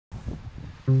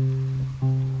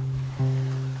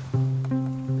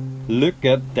Look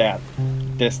at that!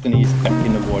 Destiny is back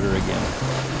in the water again.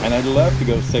 And I'd love to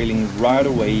go sailing right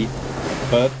away,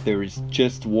 but there is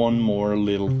just one more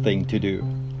little thing to do.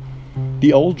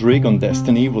 The old rig on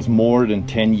Destiny was more than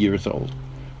 10 years old.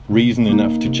 Reason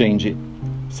enough to change it.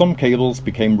 Some cables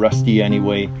became rusty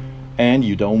anyway, and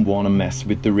you don't want to mess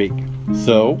with the rig.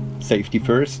 So, safety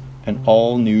first, an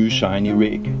all new shiny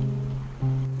rig.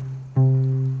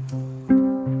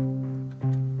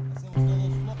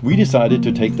 We decided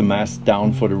to take the mast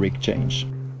down for the rig change.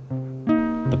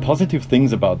 The positive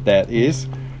things about that is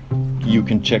you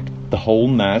can check the whole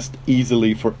mast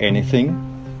easily for anything.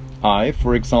 I,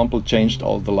 for example, changed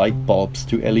all the light bulbs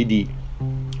to LED,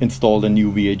 installed a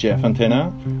new VHF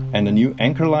antenna and a new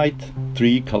anchor light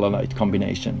 3 color light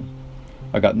combination.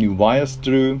 I got new wires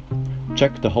through,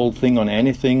 checked the whole thing on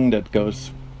anything that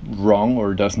goes wrong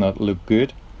or does not look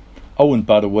good. Oh, and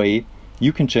by the way,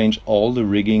 you can change all the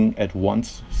rigging at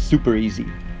once, super easy.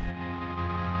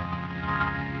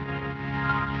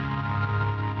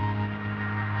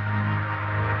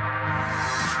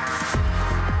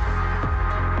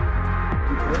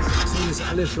 Ist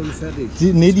alles schon fertig?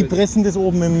 Nee, die pressen das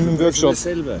oben im Workshop.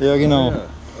 Ja, genau. Ah, ja.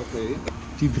 Okay.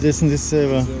 Die pressen das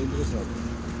selber. Sehr interessant.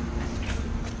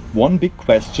 One big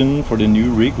question for the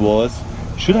new rig was,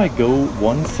 should I go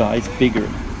one size bigger?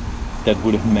 That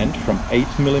would have meant from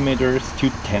 8mm to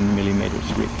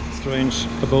 10mm rig. Strange,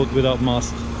 a boat without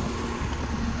mast.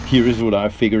 Here is what I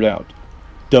figured out.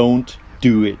 Don't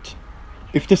do it.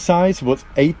 If the size was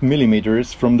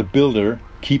 8mm from the builder,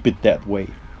 keep it that way.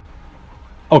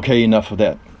 Okay, enough of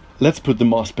that. Let's put the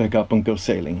mast back up and go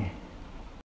sailing.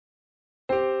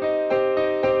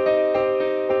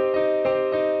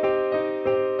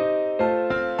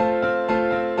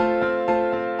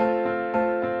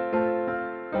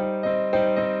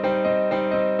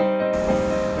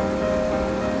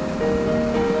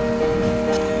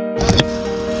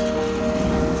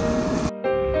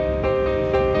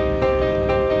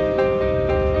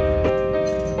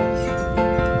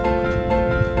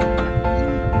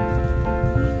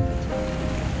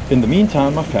 In the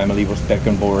meantime, my family was back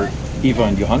on board. Eva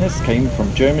and Johannes came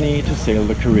from Germany to sail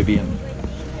the Caribbean.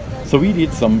 So we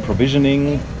did some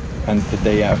provisioning, and the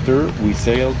day after we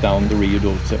sailed down the Rio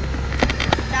Dulce.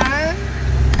 Dann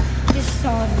die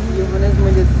Sonne. Johannes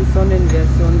meint jetzt die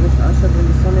Sonnenversion, wie es ausschaut, wenn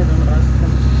die Sonne dann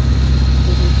rauskommt.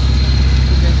 Das ist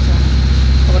die Version.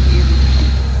 Aber eben.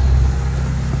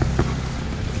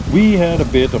 We had a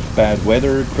bit of bad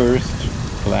weather at first.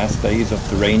 The last days of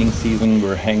the raining season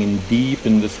were hanging deep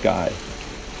in the sky.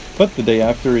 But the day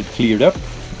after it cleared up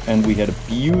and we had a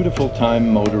beautiful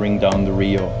time motoring down the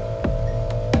Rio.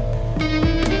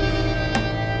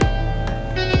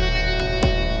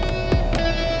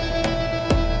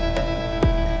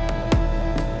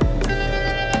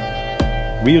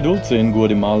 Rio Dulce in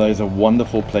Guatemala is a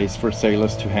wonderful place for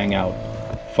sailors to hang out,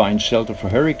 find shelter for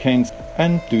hurricanes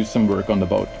and do some work on the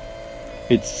boat.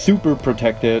 It's super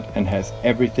protected and has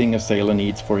everything a sailor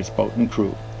needs for his boat and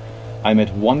crew. I met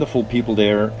wonderful people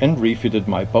there and refitted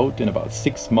my boat in about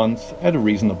 6 months at a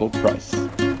reasonable price.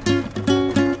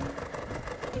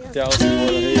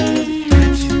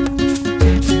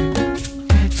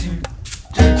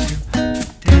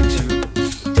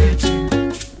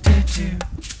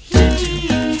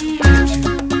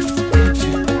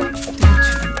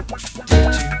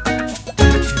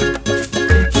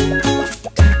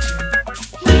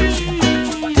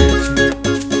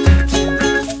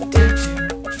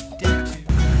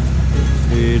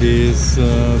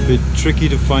 Tricky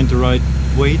to find the right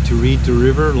way to read the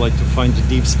river, like to find the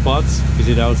deep spots. Is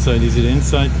it outside, is it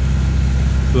inside?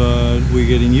 But we're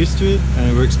getting used to it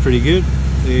and it works pretty good.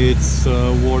 It's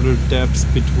water depths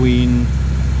between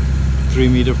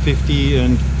 3.50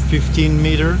 m and 15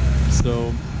 m,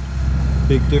 so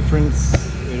big difference.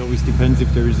 It always depends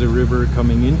if there is a river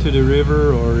coming into the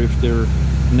river or if there are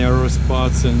narrow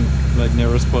spots, and like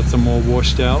narrow spots are more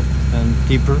washed out and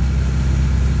deeper.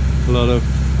 A lot of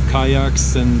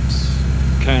kayaks and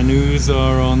canoes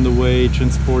are on the way,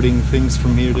 transporting things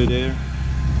from here to there.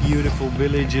 Beautiful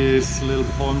villages, little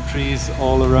palm trees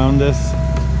all around us.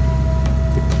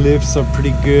 The cliffs are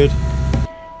pretty good.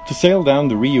 To sail down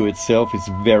the Rio itself is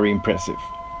very impressive.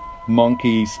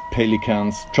 Monkeys,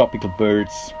 pelicans, tropical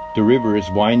birds. The river is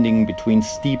winding between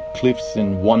steep cliffs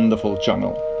and wonderful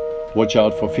jungle. Watch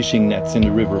out for fishing nets in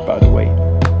the river, by the way.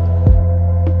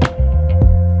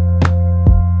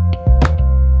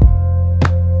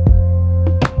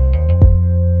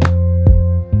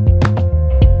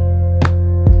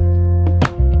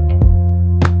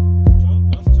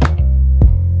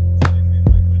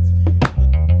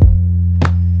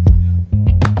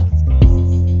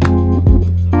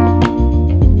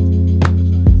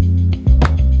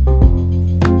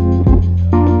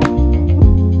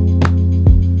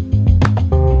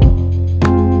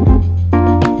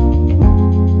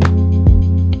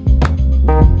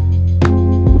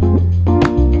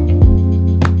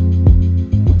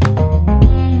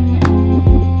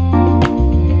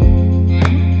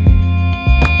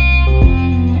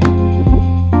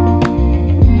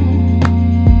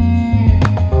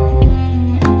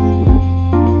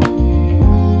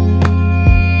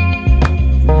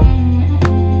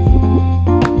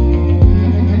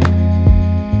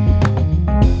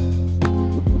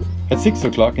 At 6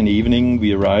 o'clock in the evening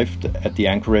we arrived at the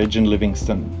anchorage in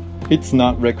Livingston. It's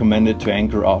not recommended to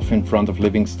anchor off in front of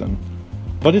Livingston,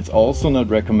 but it's also not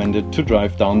recommended to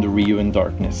drive down the Rio in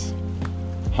darkness.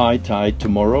 High tide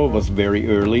tomorrow was very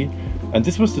early, and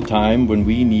this was the time when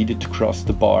we needed to cross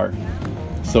the bar.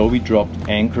 So we dropped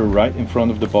anchor right in front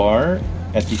of the bar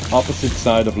at the opposite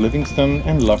side of Livingston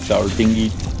and locked our dinghy.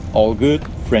 All good,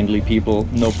 friendly people,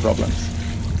 no problems.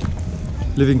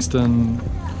 Livingston.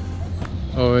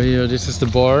 Oh, here, this is the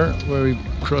bar where we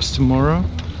cross tomorrow.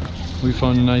 We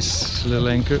found a nice little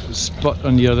anchor spot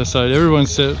on the other side. Everyone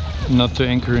said not to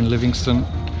anchor in Livingston.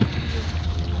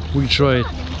 We tried.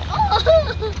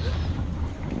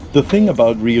 The thing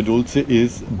about Rio Dulce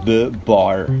is the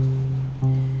bar.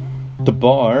 The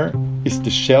bar is the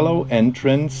shallow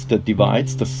entrance that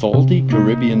divides the salty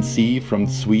Caribbean Sea from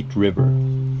the Sweet River.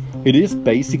 It is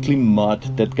basically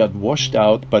mud that got washed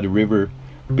out by the river,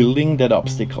 building that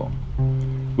obstacle.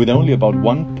 With only about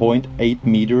 1.8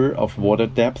 meter of water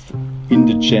depth in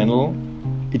the channel,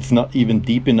 it's not even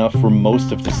deep enough for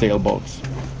most of the sailboats.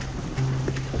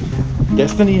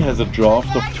 Destiny has a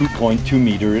draft of 2.2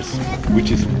 meters,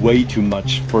 which is way too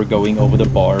much for going over the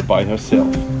bar by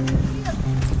herself.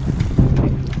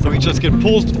 So we just get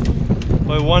pulled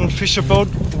by one fisher boat,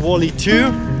 Wally 2,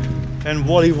 and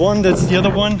Wally 1, that's the other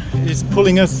one, is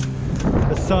pulling us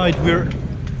aside. We're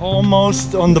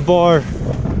almost on the bar.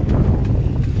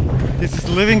 This is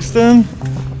Livingston.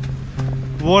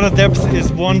 Water depth is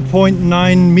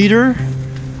 1.9 meter.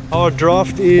 Our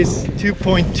draft is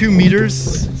 2.2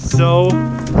 meters. So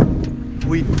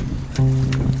we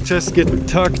just get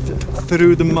tucked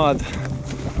through the mud.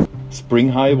 Spring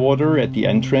high water at the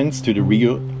entrance to the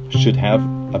Rio should have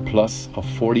a plus of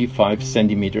 45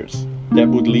 centimeters. That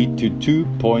would lead to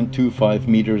 2.25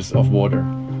 meters of water,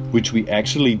 which we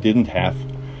actually didn't have.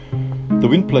 The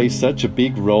wind plays such a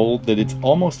big role that it's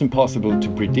almost impossible to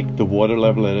predict the water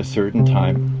level at a certain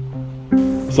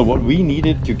time. So what we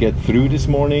needed to get through this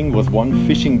morning was one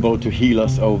fishing boat to heel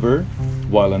us over,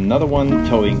 while another one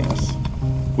towing us.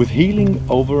 With heeling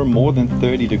over more than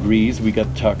 30 degrees, we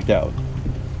got tucked out.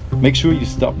 Make sure you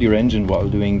stop your engine while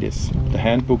doing this. The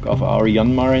handbook of our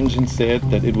Yanmar engine said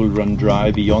that it will run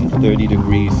dry beyond 30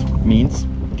 degrees, means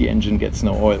the engine gets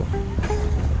no oil.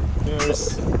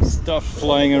 There's stuff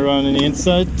flying around on the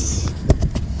inside. What's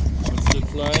it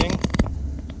flying?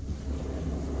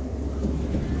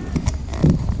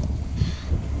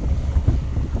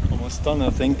 Almost done, I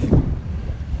think.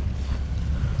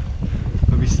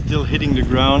 But we're still hitting the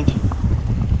ground.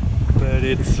 But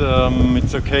it's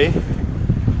okay.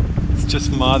 It's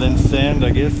just mud and sand, I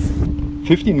guess.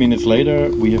 15 minutes later,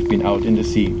 we have been out in the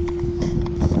sea.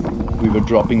 We were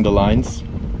dropping the lines.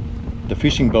 The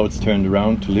fishing boats turned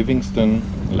around to Livingston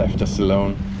and left us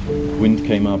alone. Wind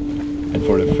came up, and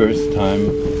for the first time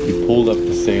we pulled up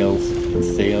the sails and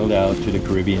sailed out to the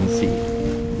Caribbean Sea.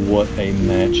 What a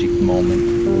magic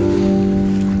moment.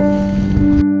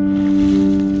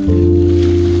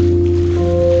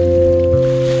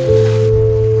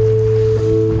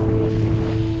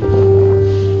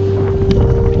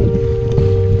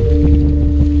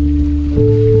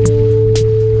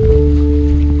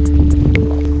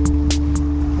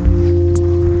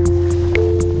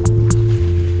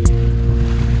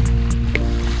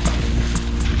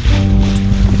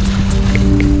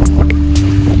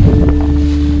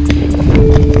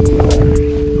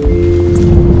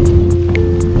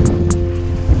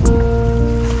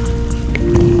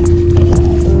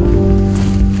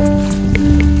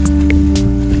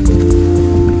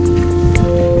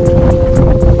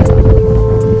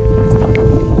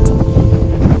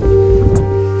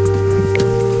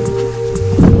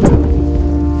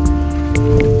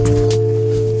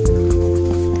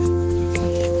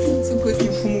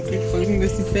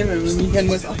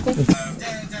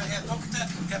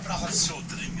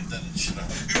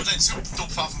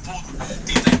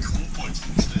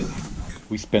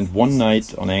 We spent one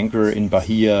night on anchor in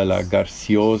Bahia La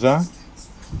Graciosa.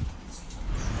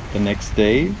 The next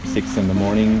day, 6 in the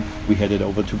morning, we headed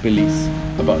over to Belize,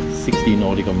 about 60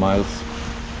 nautical miles,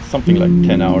 something like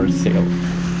 10 hours sail.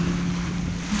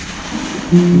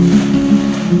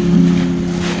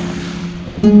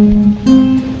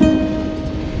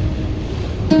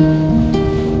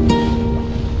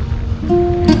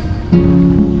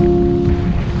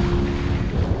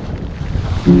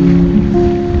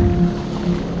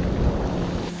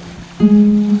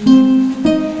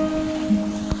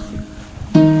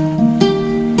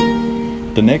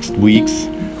 The next weeks,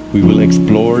 we will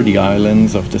explore the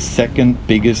islands of the second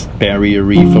biggest barrier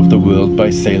reef of the world by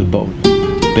sailboat,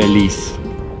 Belize.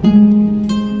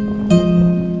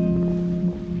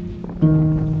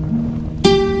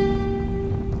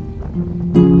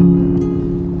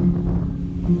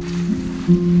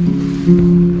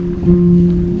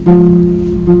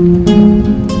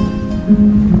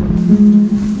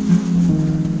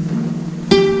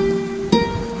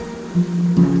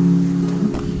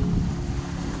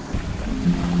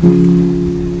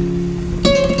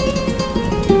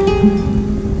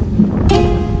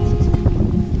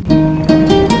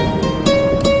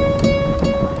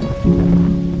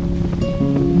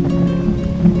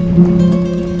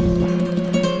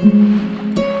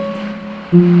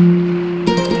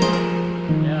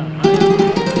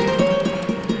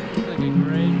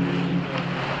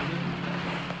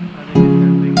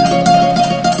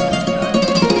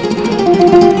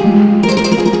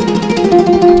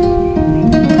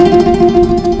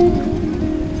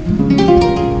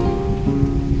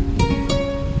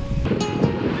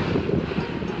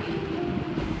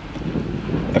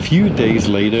 A few days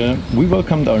later, we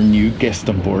welcomed our new guest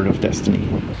on board of Destiny.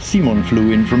 Simon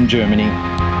flew in from Germany.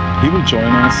 He will join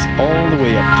us all the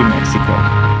way up to Mexico.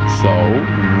 So,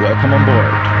 welcome on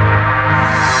board.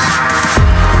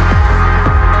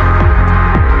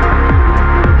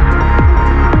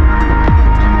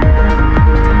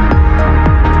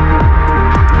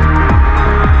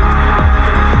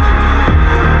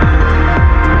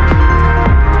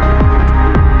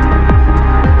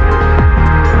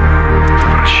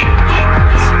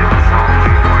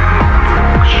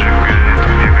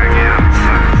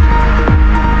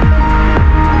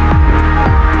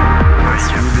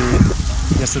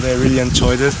 Yesterday I really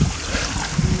enjoyed it.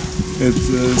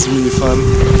 It's really fun.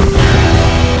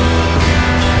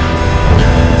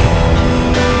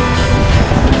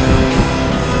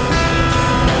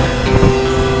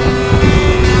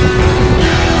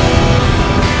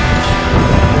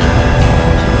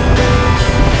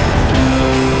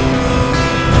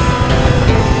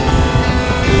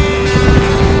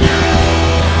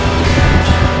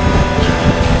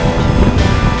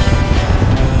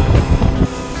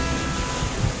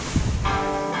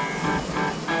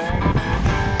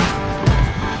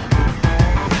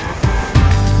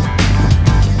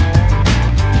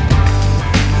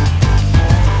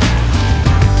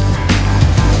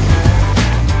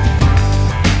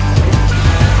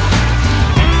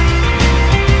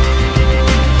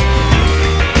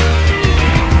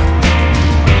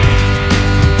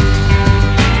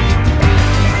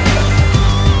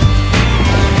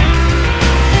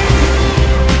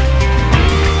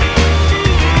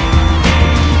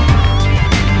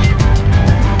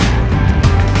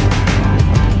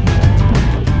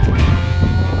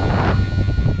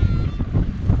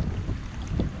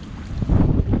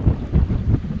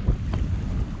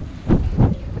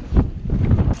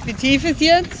 Wie tief ist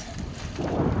jetzt?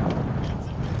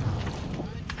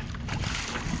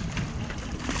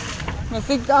 Was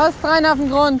liegt aus? Rein auf dem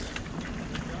Grund.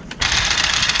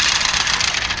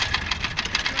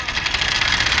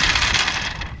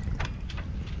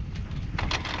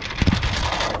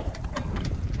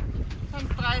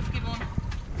 Preis gewonnen.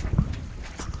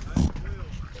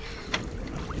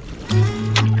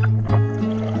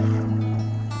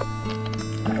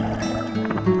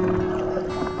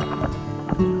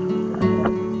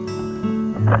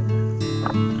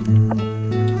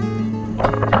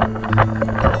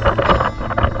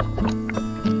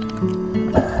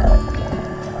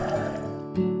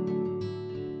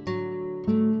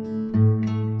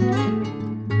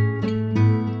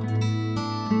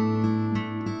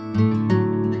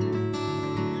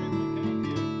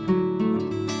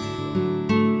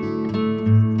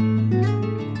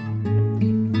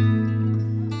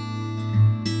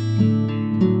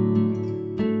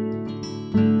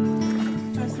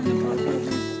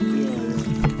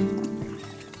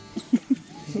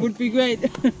 Would be great.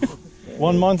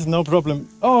 1 month, no problem.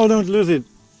 Oh, don't lose it.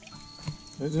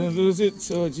 Don't lose it.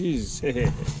 So, geez.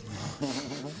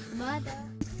 Mother.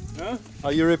 Huh?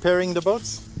 Are you repairing the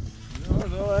boats?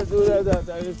 No, I do that.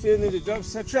 I repair the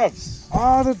lobster traps.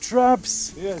 Ah, the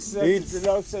traps. Yes, that's the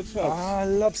lobster traps. Ah,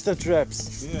 lobster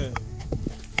traps. Yeah.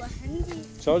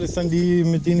 Schau, das sind die,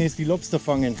 mit denen jetzt die Lobster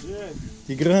fangen. Yeah.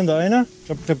 Die grillen da einer.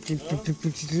 Dann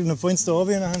fallen sie da runter und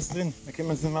dann haben sie drin. Dann können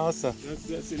wir es nicht mehr raus.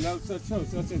 That's the lobster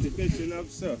traps. That's the catch the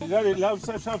lobster. The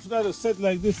lobster traps got to set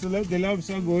like this to let the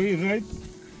lobster go in, right?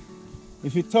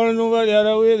 If you turn over the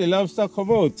other way, the lobster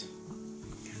come out.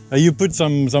 You put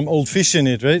some old fish in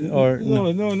it, right? Or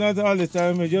no, not all the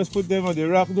time. We just put them on the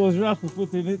rock. Those rocks we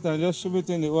put in it and just shove it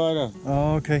in the water.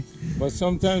 Oh, okay. But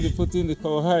sometimes we put in the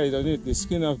cow hide on it, the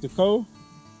skin of the cow.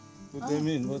 Put them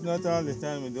in, but not all the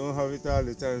time. We don't have it all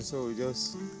the time, so we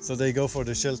just... So they go for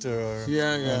the shelter or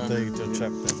Yeah. and they just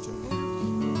trap them too.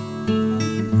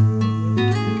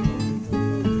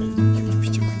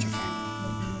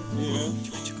 Yeah.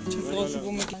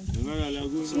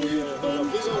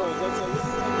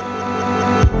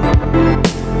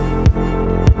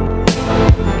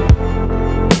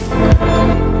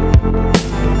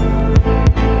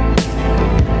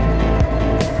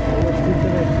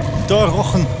 Da,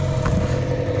 Rochen.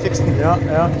 Siehst du? Ja,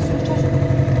 ja.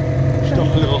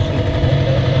 Stachelrochen.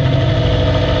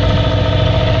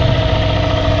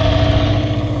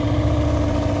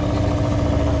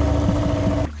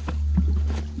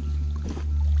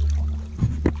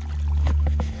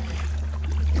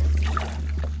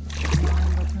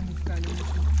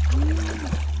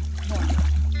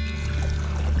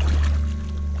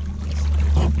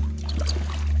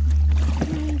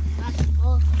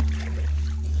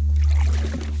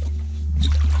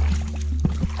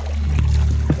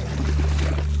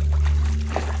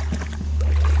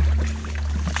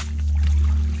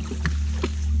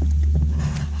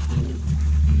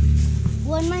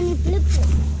 Wo sind meine Flipflops?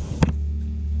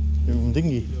 Im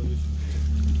Dingi.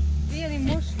 Hier die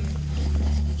Muscheln.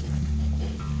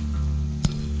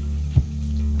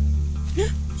 Ja,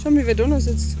 schau mal, wer da noch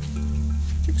sitzt.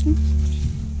 Siehst du?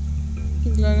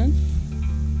 Die Kleinen.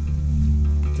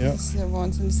 Ja. Das ist ja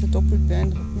Wahnsinn, das ist ja doppelt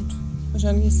beeindruckend.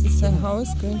 Wahrscheinlich ist das sein Haus,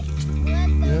 gell?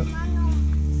 Ja.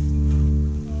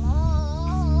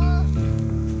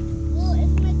 Wo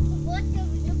ist mein zweiter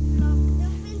Flipflop?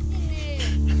 Den finde ich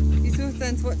nicht. Ich suche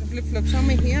deinen zweiten Flipflop. Schau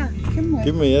mal her. Komm mal.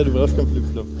 Gib mir her, du brauchst keinen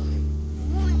Flipflop.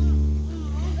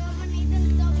 Aber nicht,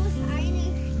 da muss eine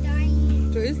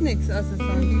Stein. Da ist nichts außer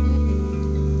Sand.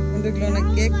 Und der kleine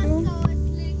Gecko.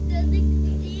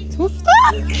 Tufte?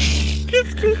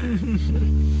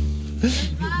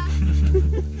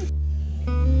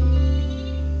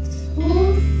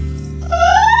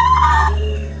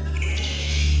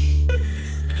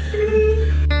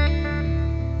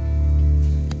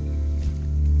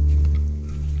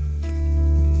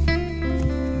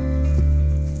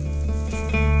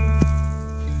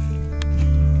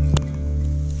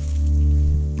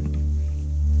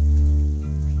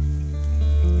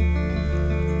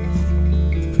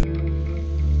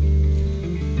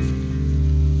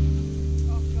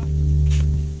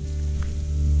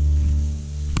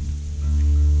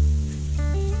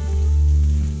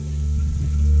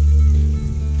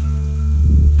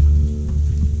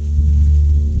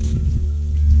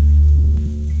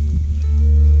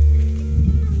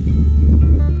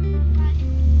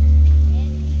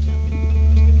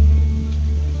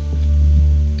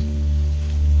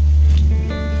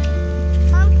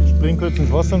 Spring kurz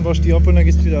ins Wasser und wasch die ab und dann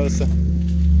gehst du wieder raus.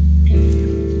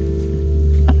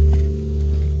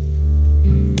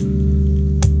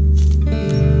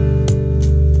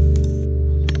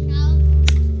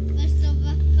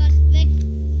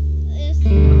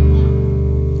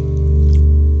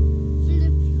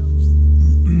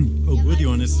 Oh gut,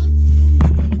 Johannes.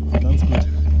 Ganz gut.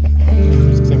 Du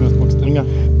hast gesehen, was du magst trinken.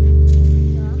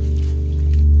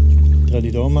 Drei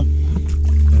die Daumen.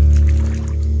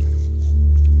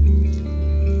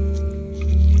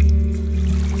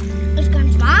 Ist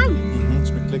ganz warm. Mhm,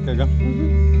 schmeckt lecker, gell?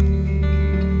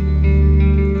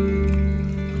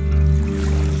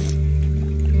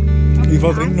 Ich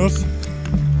war Trinknuss.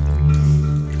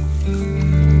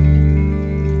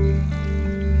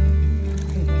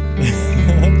 Das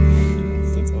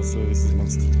ist jetzt auch so, wie du es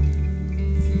machst.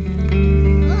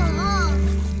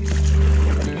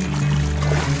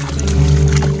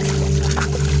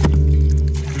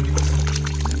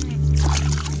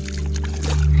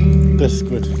 Das ist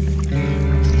gut.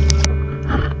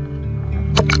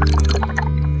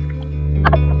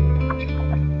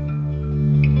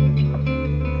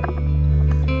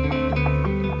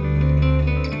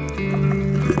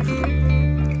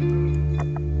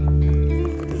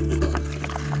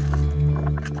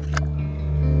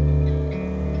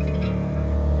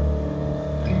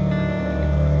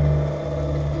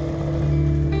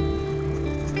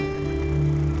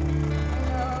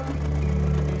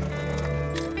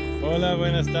 Hola,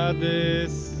 buenas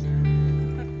tardes.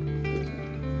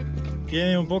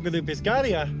 ¿Tiene un poco de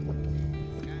pescaria?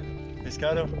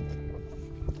 Pescado?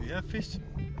 Ja, Fisch.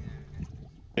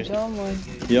 Schau mal.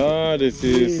 Ja, das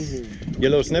ist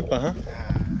Yellow Snapper, ha?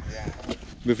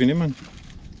 Wie viel nehmen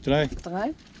wir? 3?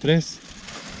 3 3?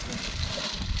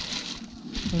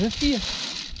 oder 4.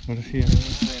 Oder 4?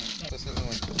 Das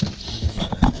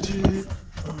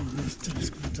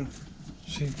ist gut.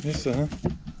 Schön, ist so, ha?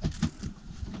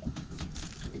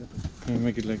 Can we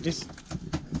make it like this?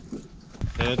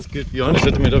 That's good. Johannes,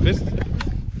 hätte mir da fest?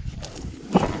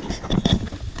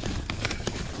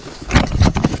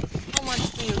 How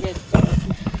much do you get?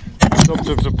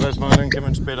 Stop, Preis machen, dann kommen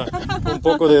wir später. Un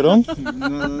poco de ron? No,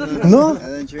 no, no. No? I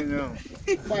don't drink rum.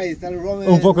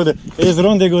 Un poco de... Es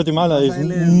ron de Guatemala, es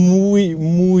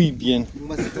muy bien. Un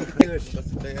vasito que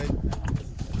hay.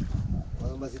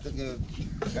 Un vasito que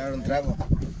cagar un trago.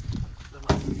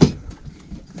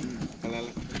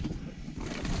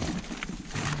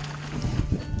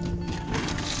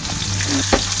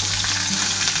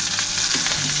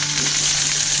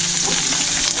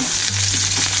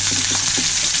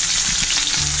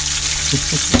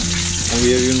 And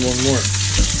we have even one more.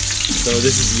 So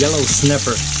this is yellow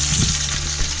snapper.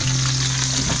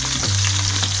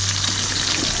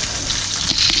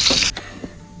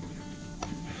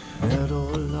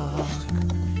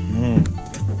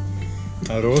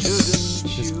 Arroz,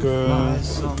 chisco,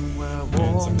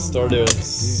 and some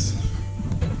starters.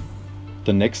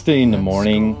 The next day in the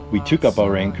morning, we took up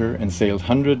our anchor and sailed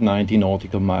 190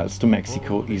 nautical miles to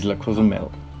Mexico, Isla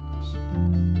Cozumel.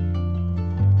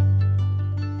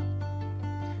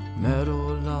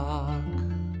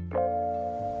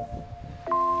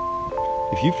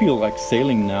 If you feel like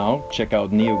sailing now, check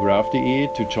out neograph.de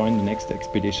to join the next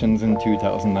expeditions in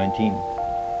 2019.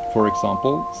 For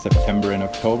example, September and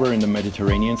October in the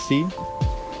Mediterranean Sea,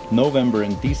 November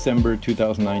and December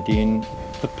 2019,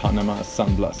 the Panama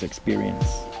Sunblast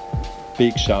Experience.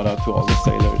 Big shout out to all the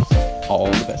sailors. All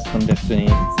the best from Destiny.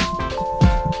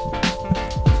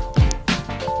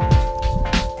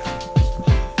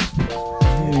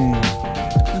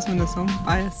 Müssen wir das Song?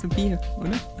 Bias to Bier,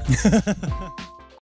 oder?